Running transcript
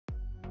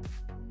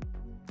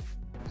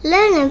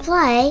Learn and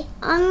play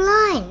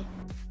online.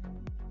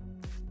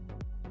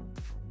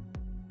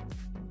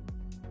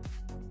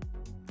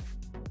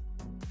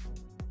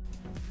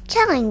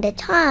 Telling the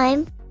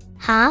time,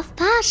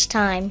 half-past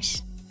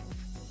times.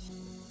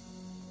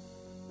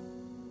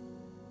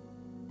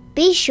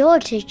 Be sure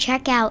to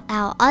check out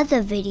our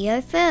other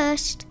video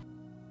first.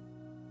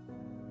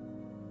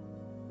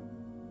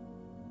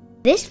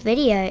 This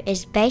video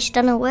is based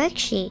on a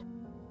worksheet.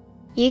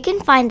 You can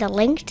find a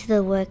link to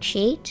the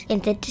worksheet in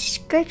the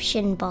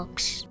description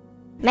box.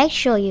 Make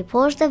sure you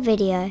pause the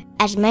video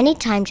as many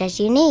times as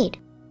you need.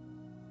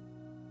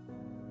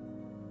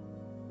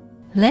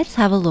 Let's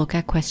have a look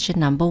at question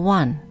number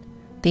 1.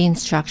 The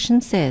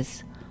instruction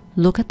says,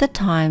 look at the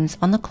times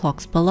on the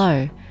clocks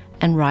below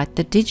and write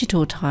the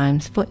digital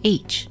times for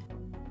each.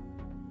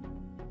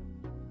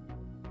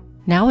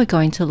 Now we're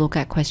going to look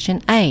at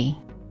question A.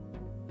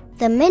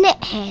 The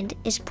minute hand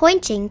is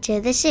pointing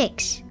to the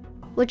 6,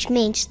 which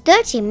means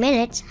 30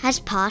 minutes has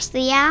passed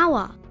the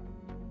hour.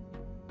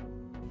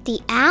 The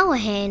hour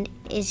hand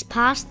is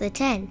past the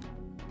 10,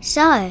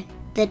 so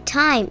the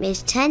time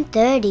is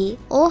 10:30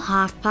 or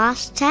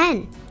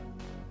 10:30.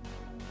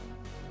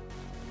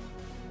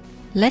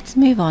 Let's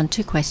move on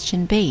to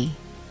question B.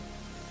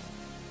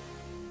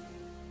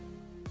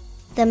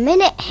 The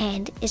minute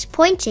hand is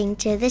pointing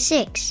to the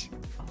 6,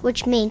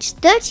 which means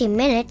 30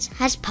 minutes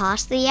has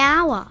passed the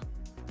hour.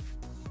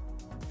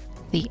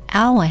 The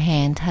hour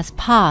hand has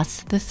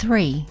passed the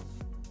 3,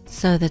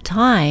 so the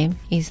time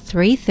is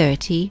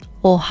 3:30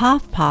 or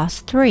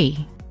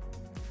 3:30.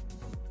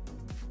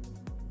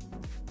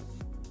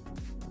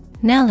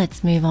 Now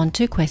let's move on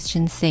to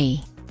question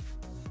C.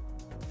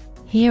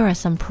 Here are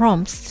some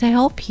prompts to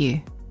help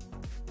you.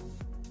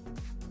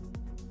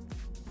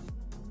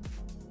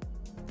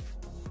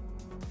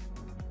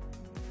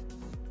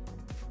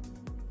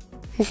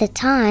 The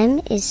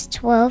time is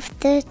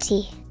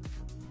 12:30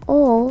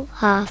 or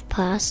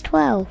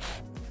 12:30.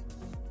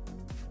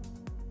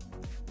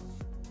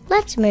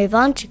 Let's move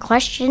on to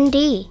question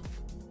D.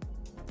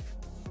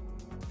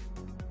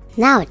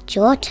 Now it's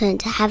your turn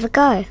to have a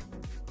go.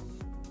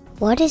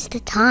 What is the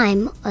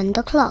time on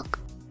the clock?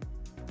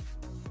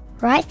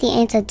 Write the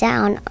answer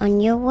down on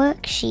your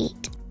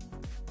worksheet.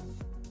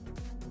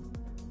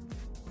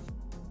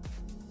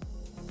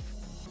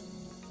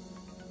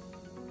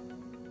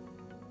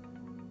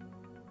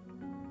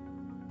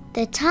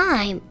 The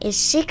time is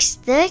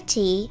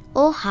 6:30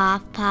 or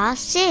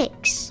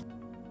 6:30.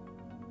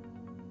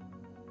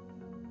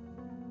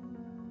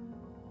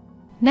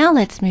 Now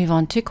let's move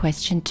on to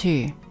question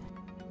 2.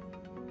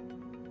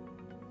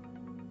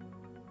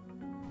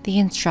 The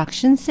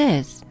instruction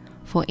says,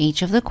 for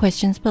each of the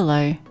questions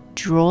below,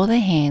 draw the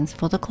hands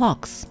for the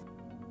clocks.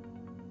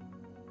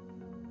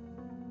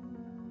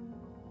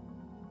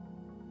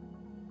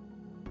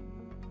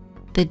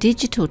 The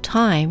digital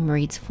time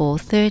reads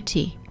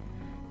 4:30.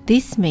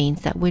 This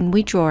means that when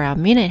we draw our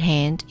minute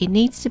hand, it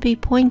needs to be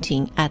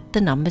pointing at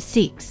the number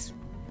 6.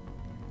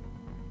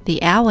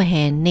 The hour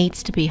hand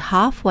needs to be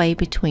halfway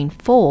between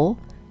 4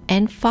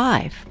 and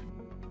 5.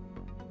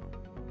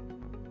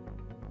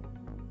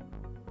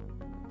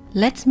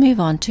 Let's move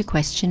on to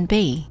question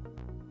B.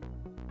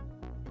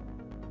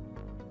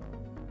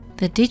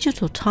 The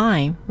digital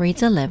time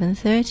reads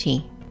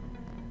 11:30.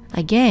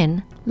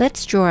 Again,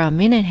 let's draw our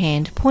minute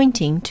hand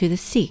pointing to the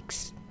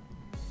 6.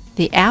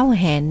 The hour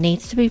hand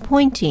needs to be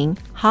pointing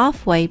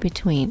halfway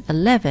between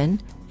 11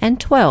 and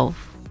 12.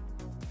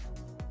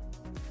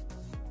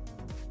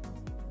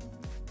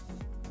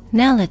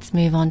 Now let's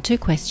move on to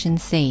question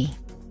C.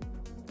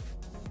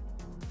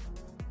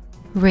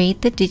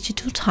 Read the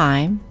digital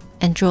time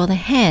and draw the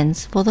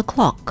hands for the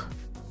clock.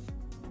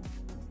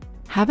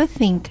 Have a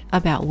think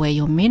about where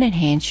your minute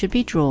hand should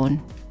be drawn,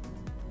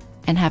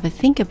 and have a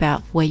think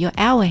about where your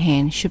hour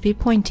hand should be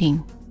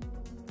pointing.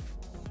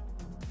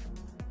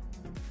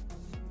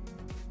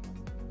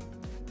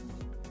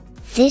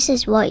 This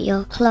is what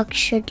your clock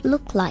should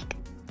look like.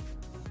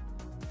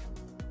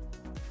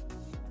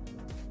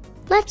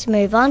 Let's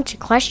move on to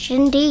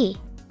question D.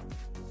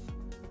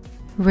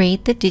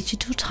 Read the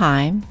digital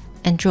time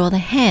and draw the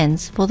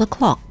hands for the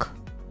clock.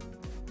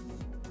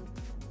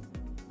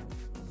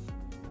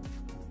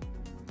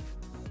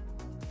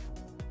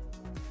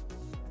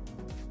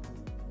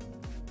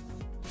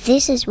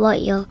 This is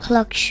what your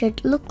clock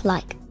should look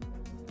like.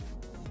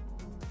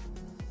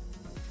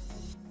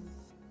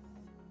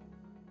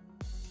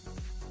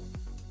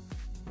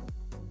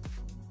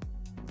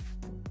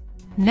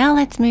 Now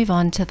let's move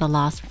on to the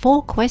last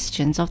 4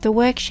 questions of the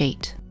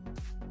worksheet.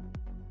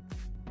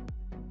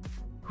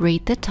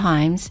 Read the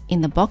times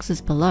in the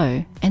boxes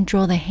below and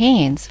draw the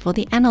hands for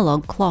the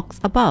analog clocks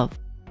above.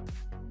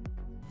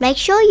 Make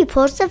sure you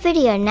pause the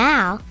video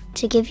now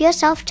to give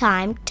yourself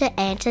time to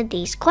answer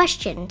these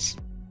questions.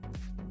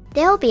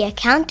 There will be a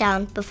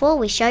countdown before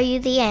we show you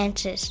the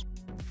answers.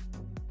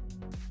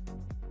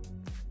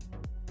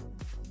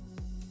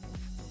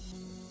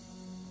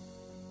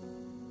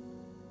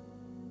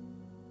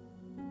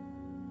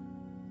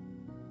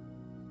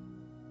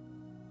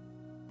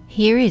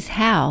 Here is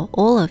how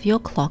all of your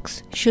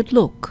clocks should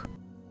look.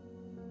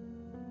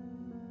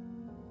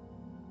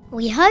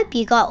 We hope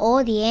you got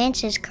all the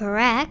answers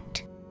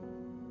correct.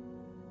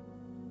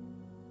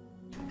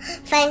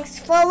 Thanks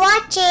for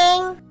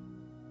watching.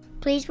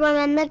 Please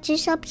remember to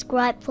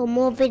subscribe for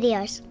more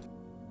videos.